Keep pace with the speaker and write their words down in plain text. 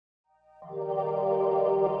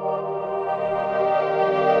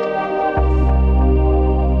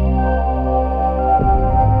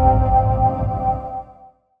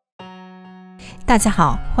大家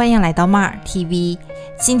好，欢迎来到马尔 TV。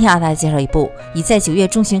今天要大家介绍一部已在9月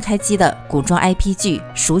中旬开机的古装 IP 剧《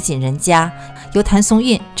蜀锦人家》，由谭松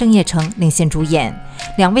韵、郑业成领衔主演，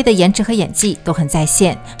两位的颜值和演技都很在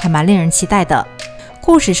线，还蛮令人期待的。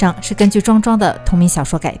故事上是根据樁樁的同名小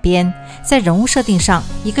说改编，在人物设定上，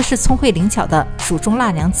一个是聪慧灵巧的蜀中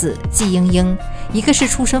辣娘子季英英，一个是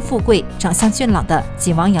出身富贵、长相俊朗的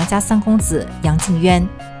锦王杨家三公子杨敬渊。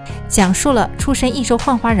讲述了出身益州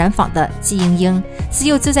浣花染坊的季英英，自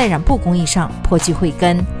幼就在染布工艺上颇具慧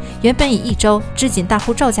根。原本以益州织锦大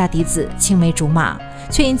户赵家嫡子青梅竹马，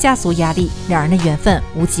却因家族压力，两人的缘分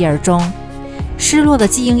无疾而终。失落的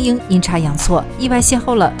季英英阴差阳错，意外邂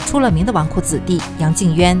逅了出了名的纨绔子弟杨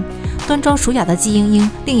敬渊。端庄淑雅的季英英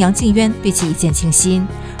令杨敬渊对其一见倾心，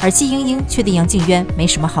而季英英却对杨敬渊没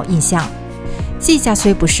什么好印象。季家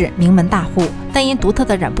虽不是名门大户，但因独特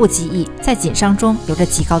的染布技艺，在锦商中有着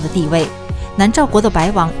极高的地位。南赵国的白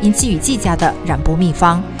王因觊觎季家的染布秘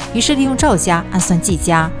方，于是利用赵家暗算季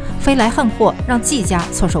家，飞来横祸，让季家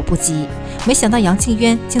措手不及。没想到杨敬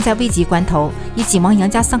渊竟在危急关头，以锦王杨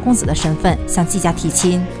家三公子的身份向季家提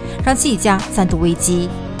亲，让季家暂度危机。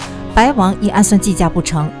白王因暗算季家不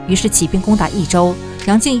成，于是起兵攻打益州。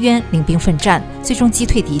杨敬渊领兵奋战，最终击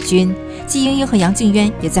退敌军。季英英和杨敬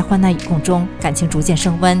渊也在患难与共中，感情逐渐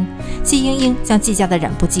升温。季英英将季家的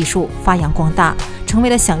染布技术发扬光大，成为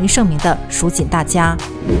了享誉盛名的蜀锦大家。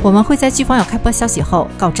我们会在剧方有开播消息后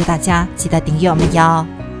告知大家，记得订阅我们哟。